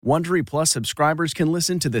Wondery Plus subscribers can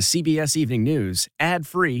listen to the CBS Evening News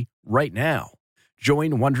ad-free right now.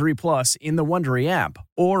 Join Wondery Plus in the Wondery app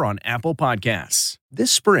or on Apple Podcasts.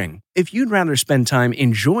 This spring, if you'd rather spend time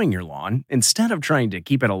enjoying your lawn instead of trying to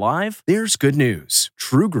keep it alive, there's good news.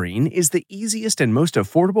 True Green is the easiest and most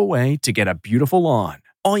affordable way to get a beautiful lawn.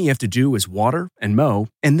 All you have to do is water and mow,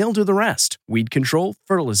 and they'll do the rest. Weed control,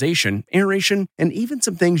 fertilization, aeration, and even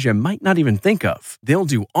some things you might not even think of. They'll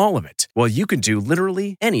do all of it, while you can do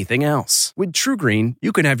literally anything else. With True Green,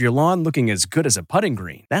 you can have your lawn looking as good as a putting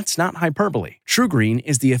green. That's not hyperbole. True Green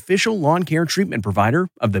is the official lawn care treatment provider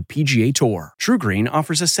of the PGA Tour. True Green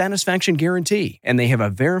offers a satisfaction guarantee, and they have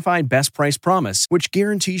a verified best price promise, which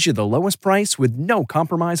guarantees you the lowest price with no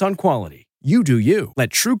compromise on quality. You do you. Let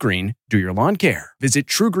True Green do your lawn care. Visit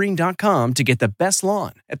truegreen.com to get the best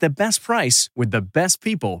lawn at the best price with the best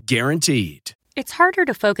people guaranteed. It's harder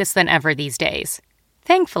to focus than ever these days.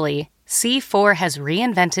 Thankfully, C4 has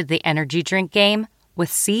reinvented the energy drink game with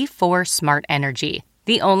C4 Smart Energy,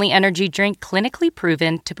 the only energy drink clinically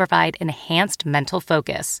proven to provide enhanced mental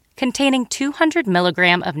focus, containing 200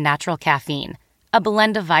 milligrams of natural caffeine, a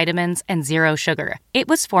blend of vitamins, and zero sugar. It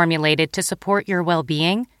was formulated to support your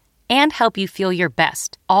well-being and help you feel your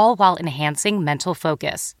best, all while enhancing mental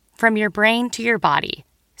focus. From your brain to your body,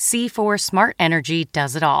 C4 Smart Energy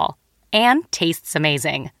does it all and tastes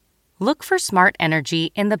amazing. Look for Smart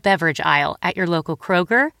Energy in the beverage aisle at your local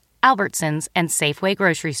Kroger, Albertsons, and Safeway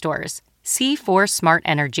grocery stores. C4 Smart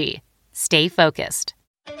Energy. Stay focused.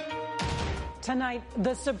 Tonight,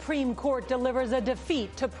 the Supreme Court delivers a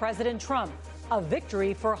defeat to President Trump, a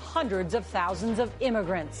victory for hundreds of thousands of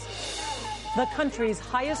immigrants. The country's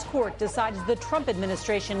highest court decides the Trump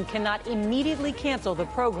administration cannot immediately cancel the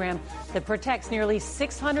program that protects nearly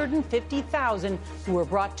 650,000 who were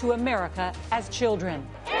brought to America as children.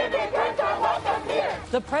 Immigrants are welcome here.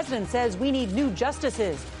 The president says we need new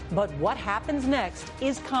justices, but what happens next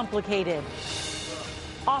is complicated.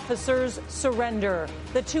 Officers surrender.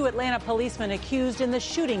 The two Atlanta policemen accused in the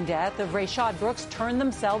shooting death of Rayshad Brooks turned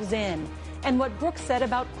themselves in. And what Brooks said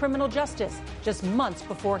about criminal justice just months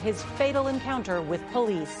before his fatal encounter with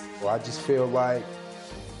police. Well, I just feel like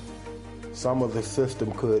some of the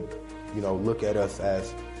system could, look at us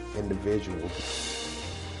as individuals.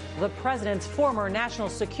 The president's former national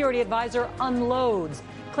security advisor unloads,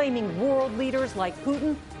 claiming world leaders like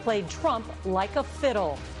Putin played Trump like a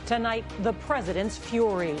fiddle. Tonight, the president's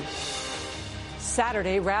fury.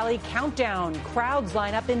 Saturday rally countdown. Crowds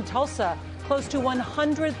line up in Tulsa. Close to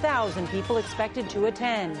 100,000 people expected to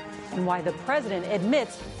attend, and why the president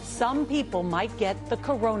admits some people might get the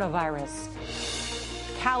coronavirus.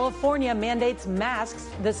 California mandates masks.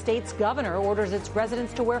 The state's governor orders its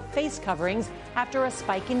residents to wear face coverings after a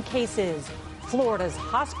spike in cases. Florida's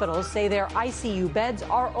hospitals say their ICU beds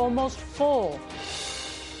are almost full.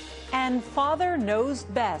 And father knows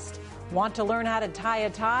best. Want to learn how to tie a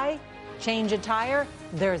tie? Change a tire?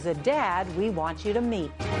 There's a dad we want you to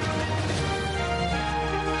meet.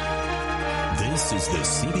 This is the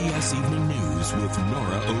CBS Evening News with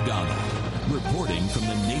Norah O'Donnell, reporting from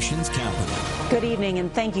the nation's capital. Good evening,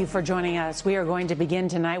 and thank you for joining us. We are going to begin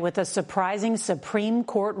tonight with a surprising Supreme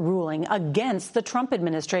Court ruling against the Trump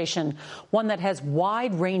administration, one that has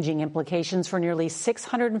wide-ranging implications for nearly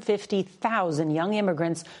 650,000 young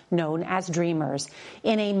immigrants known as Dreamers.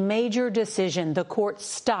 In a major decision, the court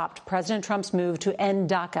stopped President Trump's move to end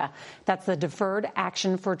DACA. That's the Deferred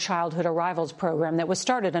Action for Childhood Arrivals program that was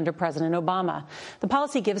started under President Obama. The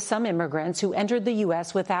policy gives some immigrants who entered the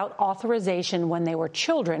U.S. without authorization when they were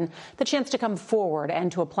children the chance to come forward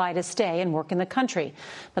and to apply to stay and work in the country.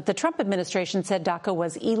 But the Trump administration said DACA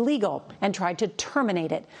was illegal and tried to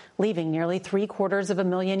terminate it, leaving nearly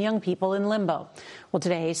 750,000 young people in limbo. Well,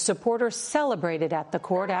 today, supporters celebrated at the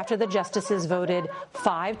court after the justices voted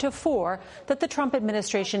 5-4 that the Trump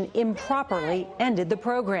administration improperly ended the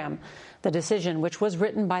program. The decision, which was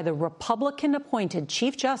written by the Republican-appointed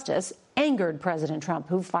Chief Justice, angered President Trump,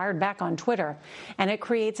 who fired back on Twitter. And it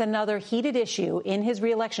creates another heated issue in his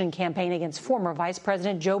reelection campaign against former Vice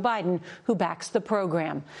President Joe Biden, who backs the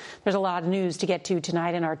program. There's a lot of news to get to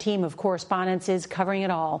tonight, and our team of correspondents is covering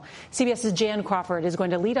it all. CBS's Jan Crawford is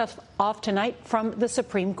going to lead us off tonight from the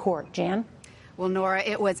Supreme Court. Jan? Well, Norah,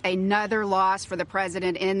 it was another loss for the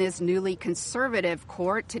president in this newly conservative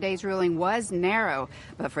court. Today's ruling was narrow,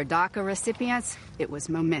 but for DACA recipients, it was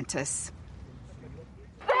momentous.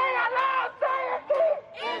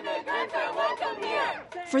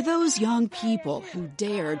 For those young people who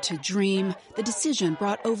dared to dream, the decision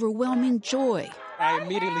brought overwhelming joy. I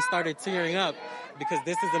immediately started tearing up because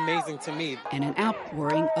this is amazing to me. And an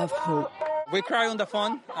outpouring of hope. We cried on the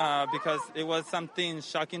phone because it was something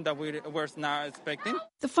shocking that we were not expecting.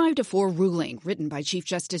 The 5-4 ruling, written by Chief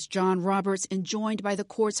Justice John Roberts and joined by the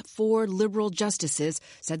court's 4 liberal justices,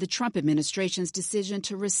 said the Trump administration's decision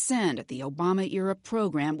to rescind the Obama-era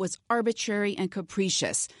program was arbitrary and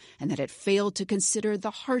capricious, and that it failed to consider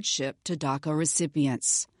the hardship to DACA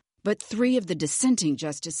recipients. But 3 of the dissenting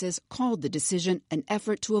justices called the decision an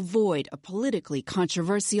effort to avoid a politically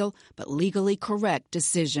controversial but legally correct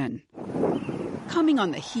decision. Coming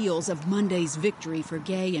on the heels of Monday's victory for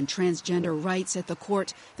gay and transgender rights at the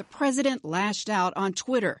court, the president lashed out on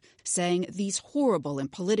Twitter, saying these horrible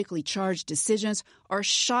and politically charged decisions are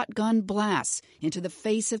shotgun blasts into the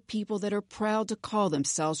face of people that are proud to call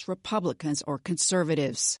themselves Republicans or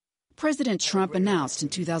conservatives. President Trump announced in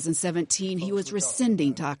 2017 he was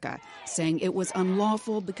rescinding DACA, saying it was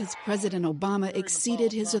unlawful because President Obama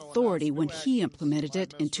exceeded his authority when he implemented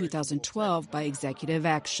it in 2012 by executive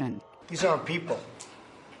action. These aren't people.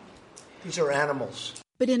 These are animals.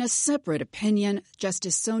 But in a separate opinion,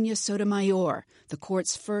 Justice Sonia Sotomayor, the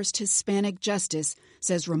court's first Hispanic justice,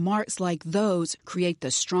 says remarks like those create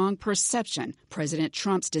the strong perception President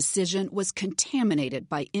Trump's decision was contaminated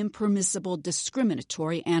by impermissible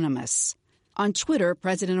discriminatory animus. On Twitter,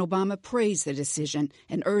 President Obama praised the decision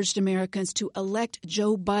and urged Americans to elect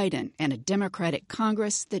Joe Biden and a Democratic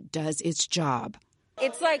Congress that does its job.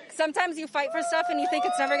 It's like sometimes you fight for stuff and you think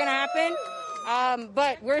it's never going to happen.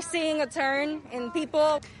 But we're seeing a turn in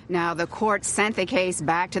people. Now, the court sent the case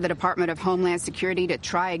back to the Department of Homeland Security to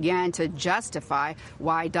try again to justify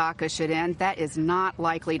why DACA should end. That is not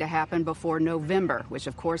likely to happen before November, which,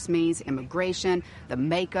 of course, means immigration, the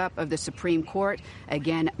makeup of the Supreme Court,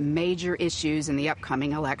 again, major issues in the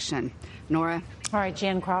upcoming election. Norah? All right,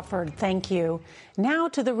 Jan Crawford, thank you. Now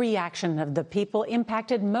to the reaction of the people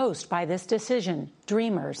impacted most by this decision,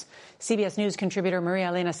 dreamers. CBS News contributor Maria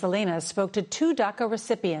Elena Salinas spoke to 2 DACA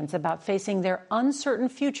recipients about facing their uncertain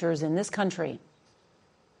futures in this country.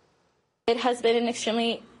 It has been an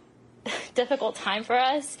extremely difficult time for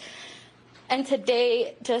us. And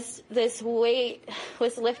today, just this weight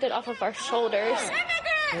was lifted off of our shoulders.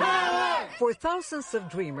 For thousands of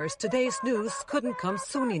dreamers, today's news couldn't come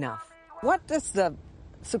soon enough. What does the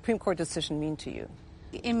Supreme Court decision mean to you?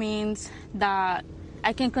 It means that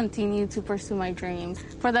I can continue to pursue my dreams.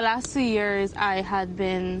 For the last 2 years, I had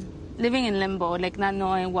been living in limbo, like not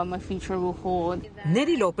knowing what my future will hold.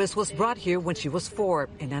 Nettie Lopez was brought here when she was 4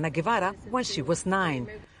 and Ana Guevara when she was 9.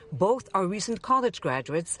 Both are recent college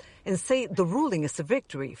graduates and say the ruling is a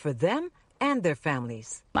victory for them and their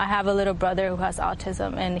families. I have a little brother who has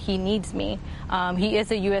autism, and he needs me. He is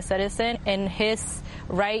a U.S. citizen, and his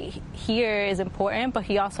right here is important, but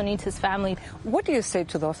he also needs his family. What do you say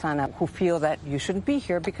to those, Ana, who feel that you shouldn't be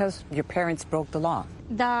here because your parents broke the law?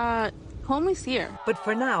 That home is here. But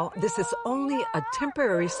for now, this is only a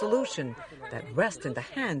temporary solution that rests in the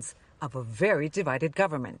hands of a very divided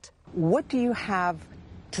government. What do you have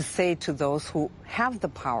to say to those who have the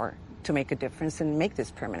power to make a difference and make this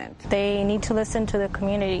permanent? They need to listen to the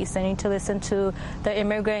communities. They need to listen to the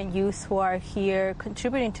immigrant youth who are here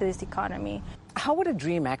contributing to this economy. How would a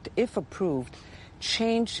DREAM Act, if approved,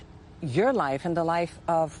 change your life and the life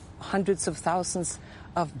of hundreds of thousands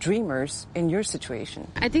of dreamers in your situation?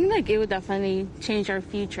 I think it would definitely change our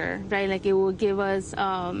future, right? It will give us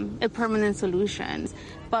a permanent solution.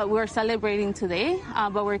 But we're celebrating today,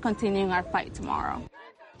 but we're continuing our fight tomorrow.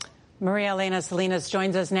 Maria Elena Salinas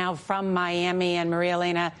joins us now from Miami. And Maria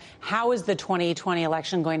Elena, how is the 2020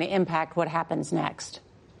 election going to impact what happens next?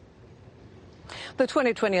 The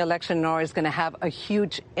 2020 election, Norah, is going to have a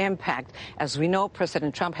huge impact. As we know,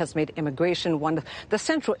 President Trump has made immigration one of the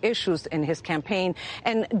central issues in his campaign.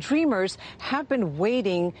 And dreamers have been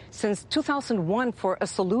waiting since 2001 for a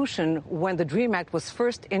solution when the DREAM Act was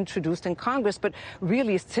first introduced in Congress. But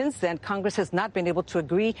really, since then, Congress has not been able to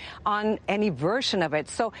agree on any version of it.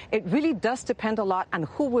 So it really does depend a lot on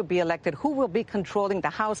who will be elected, who will be controlling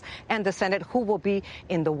the House and the Senate, who will be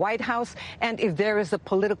in the White House, and if there is a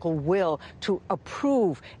political will to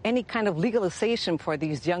approve any kind of legalization for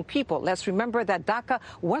these young people. Let's remember that DACA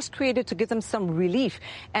was created to give them some relief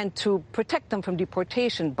and to protect them from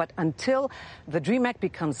deportation. But until the DREAM Act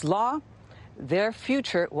becomes law, their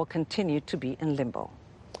future will continue to be in limbo.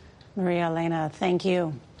 Maria Elena, thank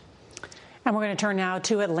you. And we're going to turn now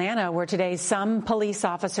to Atlanta, where today some police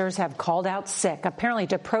officers have called out sick, apparently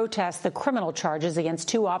to protest the criminal charges against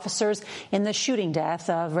 2 officers in the shooting death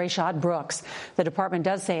of Rayshad Brooks. The department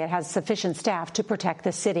does say it has sufficient staff to protect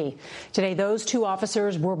the city. Today, those 2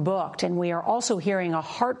 officers were booked, and we are also hearing a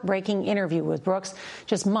heartbreaking interview with Brooks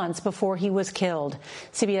just months before he was killed.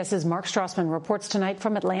 CBS's Mark Strassman reports tonight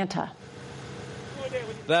from Atlanta.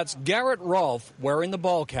 That's Garrett Rolfe wearing the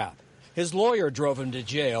ball cap. His lawyer drove him to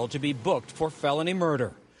jail to be booked for felony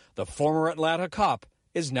murder. The former Atlanta cop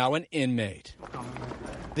is now an inmate.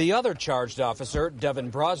 The other charged officer,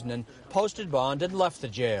 Devin Brosnan, posted bond and left the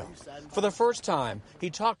jail. For the first time, he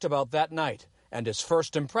talked about that night and his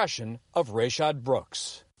first impression of Rayshad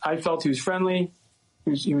Brooks. I felt he was friendly.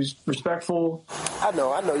 He was respectful. I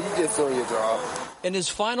know. You just doing your job. In his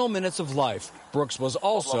final minutes of life, Brooks was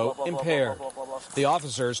also impaired. The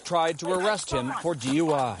officers tried to arrest him for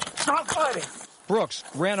DUI. Stop fighting. Brooks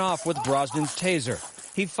ran off with Brosnan's taser.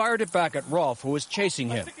 He fired it back at Rolfe, who was chasing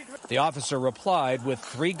him. The officer replied with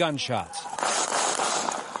 3 gunshots.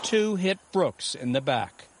 2 hit Brooks in the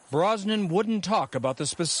back. Brosnan wouldn't talk about the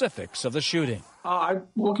specifics of the shooting. I'm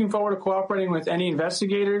looking forward to cooperating with any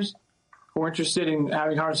investigators who are interested in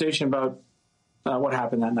having a conversation about what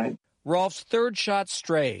happened that night. Rolfe's third shot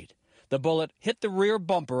strayed. The bullet hit the rear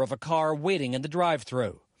bumper of a car waiting in the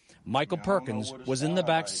drive-thru. Michael Perkins was in the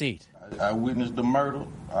back seat. I witnessed the murder.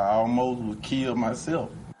 I almost was killed myself.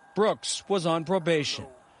 Brooks was on probation.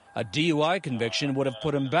 A DUI conviction would have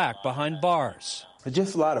put him back behind bars.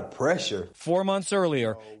 Just a lot of pressure. 4 months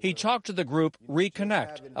earlier, he talked to the group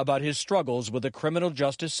Reconnect about his struggles with the criminal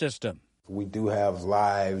justice system. We do have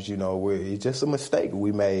lives, where it's just a mistake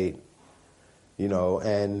we made,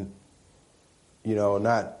 and,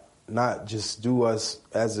 not just do us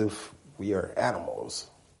as if we are animals.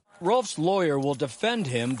 Rolfe's lawyer will defend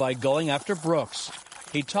him by going after Brooks.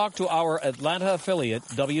 He talked to our Atlanta affiliate,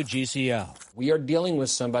 WGCL. We are dealing with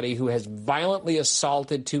somebody who has violently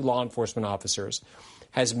assaulted 2 law enforcement officers,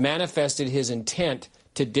 has manifested his intent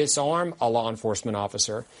to disarm a law enforcement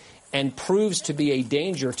officer, and proves to be a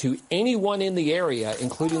danger to anyone in the area,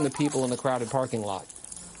 including the people in the crowded parking lot.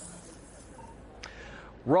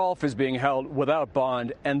 Rolfe is being held without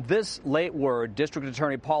bond, and this late word, District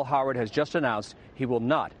Attorney Paul Howard has just announced he will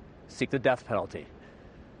not seek the death penalty.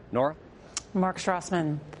 Norah? Mark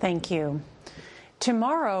Strassman, thank you.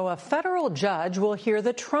 Tomorrow, a federal judge will hear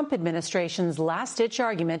the Trump administration's last-ditch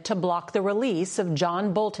argument to block the release of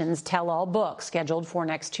John Bolton's tell-all book, scheduled for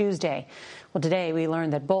next Tuesday. Well, today we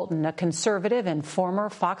learned that Bolton, a conservative and former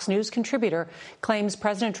Fox News contributor, claims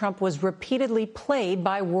President Trump was repeatedly played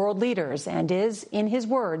by world leaders and is, in his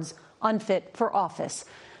words, unfit for office.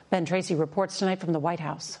 Ben Tracy reports tonight from the White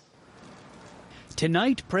House.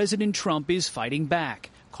 Tonight, President Trump is fighting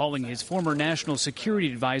back, calling his former national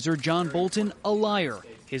security advisor John Bolton a liar,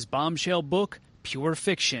 his bombshell book pure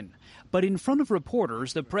fiction. But in front of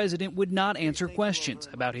reporters, the president would not answer questions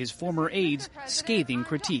about his former aide's scathing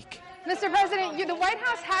critique. Mr. President, the White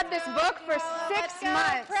House had this book for 6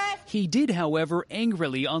 months. He did, however,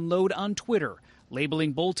 angrily unload on Twitter,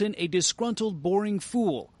 labeling Bolton a disgruntled, boring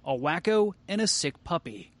fool, a wacko, and a sick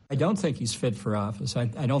puppy. I don't think he's fit for office. I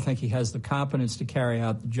don't think he has the competence to carry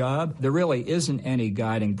out the job. There really isn't any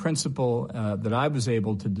guiding principle that I was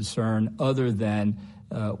able to discern other than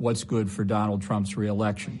what's good for Donald Trump's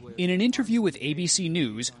reelection. In an interview with ABC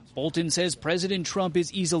News, Bolton says President Trump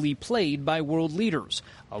is easily played by world leaders,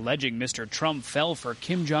 alleging Mr. Trump fell for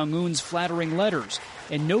Kim Jong-un's flattering letters,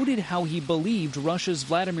 and noted how he believed Russia's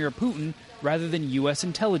Vladimir Putin rather than U.S.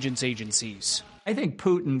 intelligence agencies. I think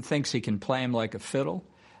Putin thinks he can play him like a fiddle.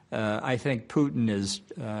 I think Putin is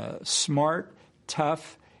smart,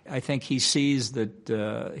 tough. I think he sees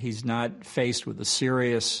that he's not faced with a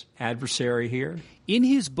serious adversary here. In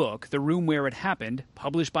his book, The Room Where It Happened,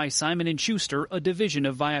 published by Simon & Schuster, a division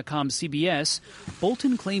of Viacom CBS,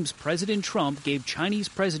 Bolton claims President Trump gave Chinese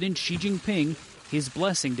President Xi Jinping his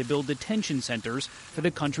blessing to build detention centers for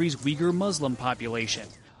the country's Uyghur Muslim population.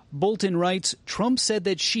 Bolton writes, Trump said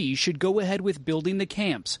that Xi should go ahead with building the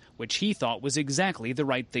camps, which he thought was exactly the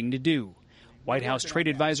right thing to do. White House trade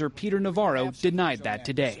advisor Peter Navarro denied that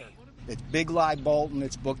today. It's big lie Bolton,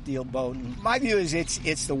 it's book deal Bolton. My view is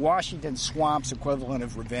it's the Washington swamps equivalent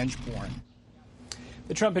of revenge porn.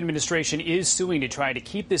 The Trump administration is suing to try to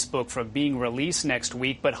keep this book from being released next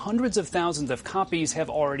week, but hundreds of thousands of copies have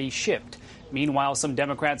already shipped. Meanwhile, some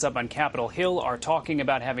Democrats up on Capitol Hill are talking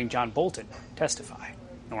about having John Bolton testify.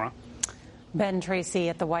 Norah? Ben Tracy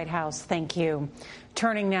at the White House, thank you.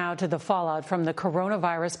 Turning now to the fallout from the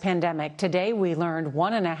coronavirus pandemic. Today, we learned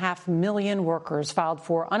 1.5 million workers filed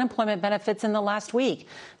for unemployment benefits in the last week.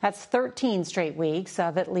 That's 13 straight weeks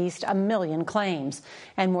of at least 1 million claims,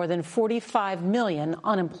 and more than 45 million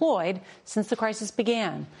unemployed since the crisis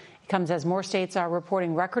began. It comes as more states are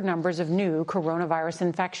reporting record numbers of new coronavirus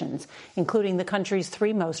infections, including the country's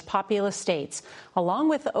 3 most populous states, along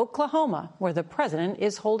with Oklahoma, where the president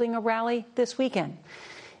is holding a rally this weekend.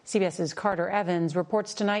 CBS's Carter Evans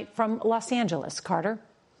reports tonight from Los Angeles. Carter?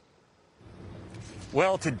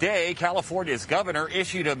 Well, today, California's governor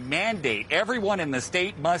issued a mandate. Everyone in the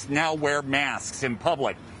state must now wear masks in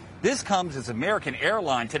public. This comes as American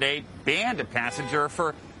Airlines today banned a passenger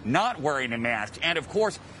for not wearing a mask. And, of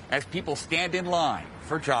course, as people stand in line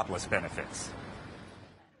for jobless benefits.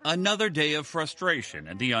 Another day of frustration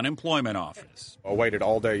at the unemployment office. I waited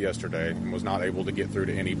all day yesterday and was not able to get through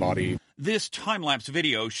to anybody. This time-lapse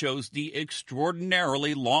video shows the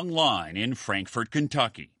extraordinarily long line in Frankfort,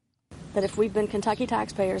 Kentucky. That if we've been Kentucky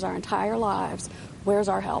taxpayers our entire lives, where's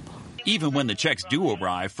our help? Even when the checks do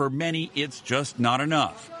arrive, for many, it's just not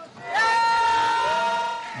enough.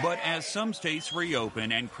 But as some states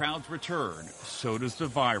reopen and crowds return, so does the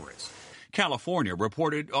virus. California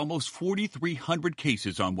reported almost 4,300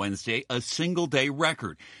 cases on Wednesday, a single-day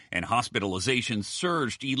record, and hospitalizations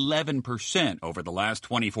surged 11% over the last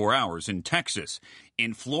 24 hours in Texas.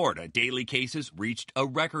 In Florida, daily cases reached a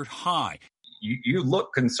record high. You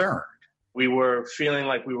look concerned. We were feeling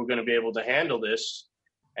like we were going to be able to handle this,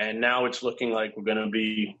 and now it's looking like we're going to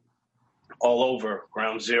be all over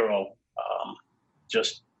ground zero,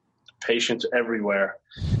 just patients everywhere.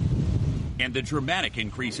 And the dramatic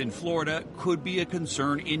increase in Florida could be a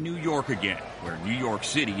concern in New York again, where New York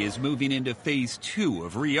City is moving into phase 2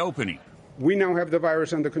 of reopening. We now have the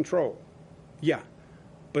virus under control. Yeah,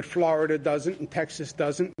 but Florida doesn't and Texas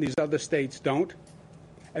doesn't. These other states don't.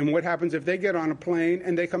 And what happens if they get on a plane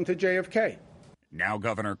and they come to JFK? Now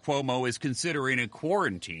Governor Cuomo is considering a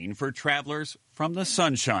quarantine for travelers from the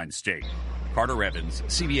Sunshine State. Carter Evans,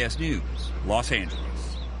 CBS News, Los Angeles.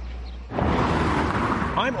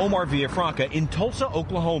 I'm Omar Villafranca in Tulsa,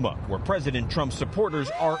 Oklahoma, where President Trump's supporters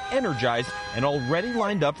are energized and already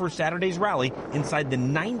lined up for Saturday's rally inside the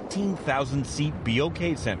 19,000-seat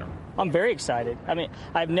BOK Center. I'm very excited. I mean,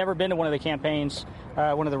 I've never been to one of the campaigns,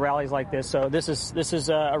 one of the rallies like this, so this is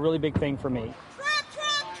a really big thing for me.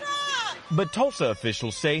 But Tulsa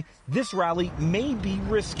officials say this rally may be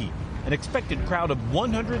risky. An expected crowd of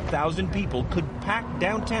 100,000 people could pack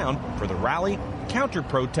downtown for the rally,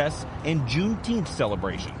 counter-protests, and Juneteenth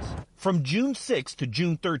celebrations. From June 6th to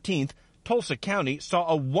June 13th, Tulsa County saw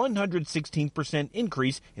a 116%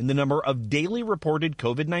 increase in the number of daily reported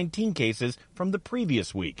COVID-19 cases from the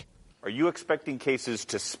previous week. Are you expecting cases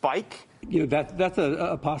to spike? You know, that's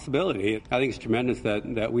a possibility. I think it's tremendous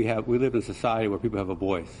that we live in a society where people have a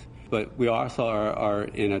voice. But we also are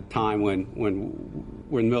in a time when we're in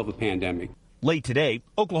the middle of a pandemic. Late today,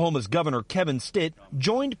 Oklahoma's Governor Kevin Stitt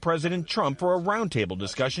joined President Trump for a roundtable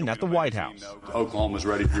discussion at the White House. Oklahoma's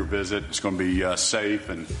ready for your visit. It's going to be safe,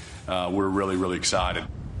 and we're really, really excited.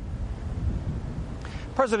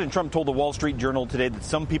 President Trump told the Wall Street Journal today that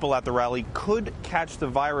some people at the rally could catch the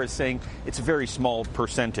virus, saying it's a very small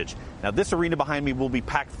percentage. Now, this arena behind me will be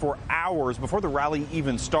packed for hours before the rally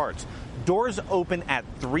even starts. Doors open at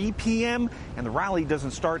 3 p.m., and the rally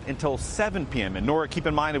doesn't start until 7 p.m. And Norah, keep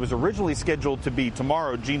in mind, it was originally scheduled to be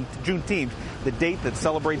tomorrow, Juneteenth, the date that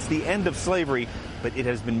celebrates the end of slavery, but it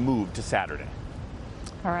has been moved to Saturday.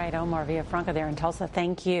 All right, Omar Villafranca there in Tulsa,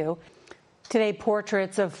 thank you. Today,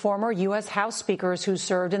 portraits of former U.S. House speakers who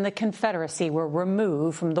served in the Confederacy were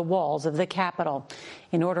removed from the walls of the Capitol.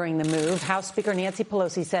 In ordering the move, House Speaker Nancy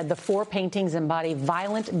Pelosi said the 4 paintings embody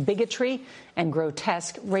violent bigotry and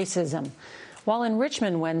grotesque racism. While in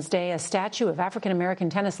Richmond Wednesday, a statue of African-American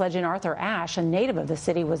tennis legend Arthur Ashe, a native of the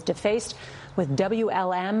city, was defaced with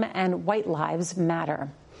WLM and White Lives Matter.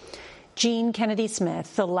 Jean Kennedy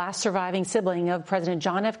Smith, the last surviving sibling of President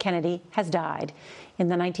John F. Kennedy, has died. In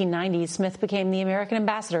the 1990s, Smith became the American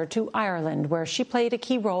ambassador to Ireland, where she played a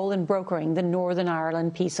key role in brokering the Northern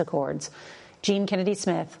Ireland peace accords. Jean Kennedy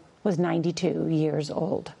Smith was 92 years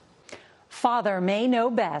old. Father may know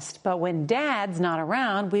best, but when Dad's not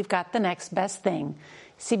around, we've got the next best thing.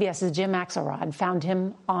 CBS's Jim Axelrod found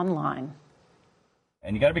him online.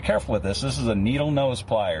 And you got to be careful with this. This is a needle nose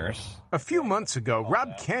pliers. A few months ago,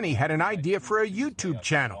 Rob Kenny had an idea for a YouTube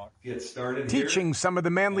channel, teaching some of the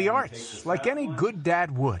manly arts, like any good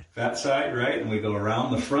dad would. Fat side, right? And we go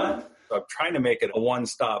around the front. I'm trying to make it a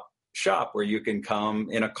one-stop shop where you can come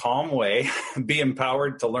in a calm way, be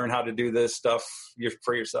empowered to learn how to do this stuff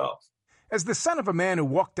for yourself. As the son of a man who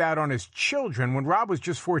walked out on his children when Rob was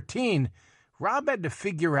just 14, Rob had to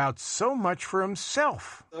figure out so much for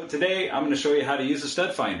himself. So today, I'm going to show you how to use a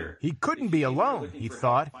stud finder. He couldn't be alone, he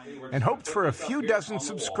thought, and hoped for a few dozen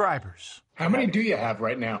subscribers. How many do you have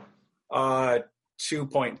right now?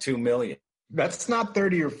 2.2 million. That's not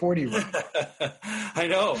 30 or 40. I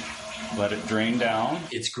know. Let it drain down.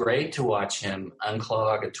 It's great to watch him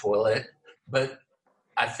unclog a toilet, but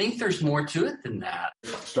I think there's more to it than that.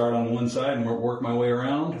 Start on one side and work my way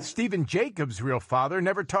around. Stephen Jacobs' real father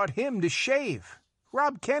never taught him to shave.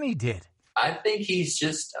 Rob Kenny did. I think he's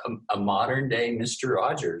just a modern day Mr.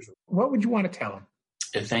 Rogers. What would you want to tell him?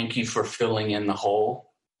 Thank you for filling in the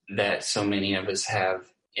hole that so many of us have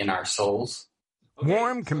in our souls.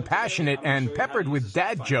 Warm, compassionate, and peppered with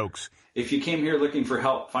dad jokes. If you came here looking for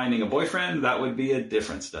help finding a boyfriend, that would be a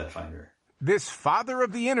different stud finder. This father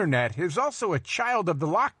of the internet is also a child of the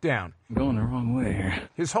lockdown. Going the wrong way here.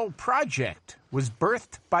 His whole project was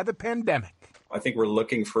birthed by the pandemic. I think we're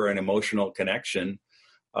looking for an emotional connection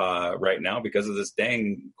right now because of this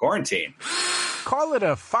dang quarantine. Call it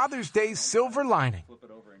a Father's Day silver lining.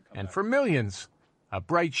 And for millions, a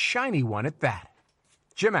bright, shiny one at that.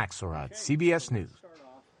 Jim Axelrod, CBS News.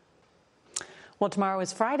 Well, tomorrow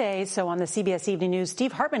is Friday, so on the CBS Evening News,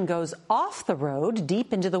 Steve Hartman goes off the road,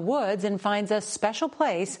 deep into the woods, and finds a special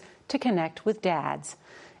place to connect with dads.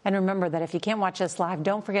 And remember that if you can't watch us live,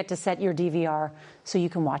 don't forget to set your DVR so you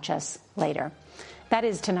can watch us later. That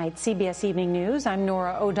is tonight's CBS Evening News. I'm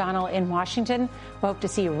Norah O'Donnell in Washington. We hope to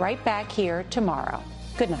see you right back here tomorrow.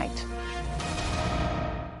 Good night.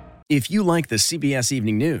 If you like the CBS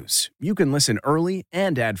Evening News, you can listen early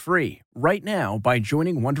and ad-free right now by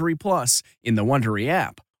joining Wondery Plus in the Wondery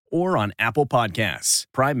app or on Apple Podcasts.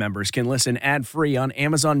 Prime members can listen ad-free on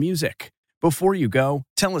Amazon Music. Before you go,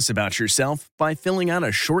 tell us about yourself by filling out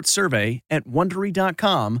a short survey at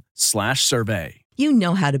Wondery.com/survey. You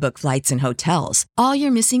know how to book flights and hotels. All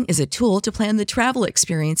you're missing is a tool to plan the travel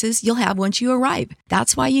experiences you'll have once you arrive.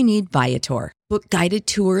 That's why you need Viator. Book guided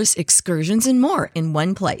tours, excursions, and more in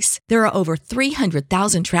one place. There are over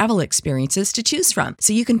 300,000 travel experiences to choose from,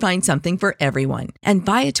 so you can find something for everyone. And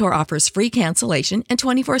Viator offers free cancellation and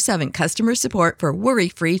 24/7 customer support for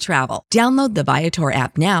worry-free travel. Download the Viator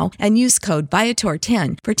app now and use code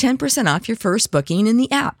Viator10 for 10% off your first booking in the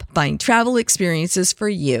app. Find travel experiences for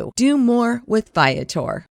you. Do more with Viator.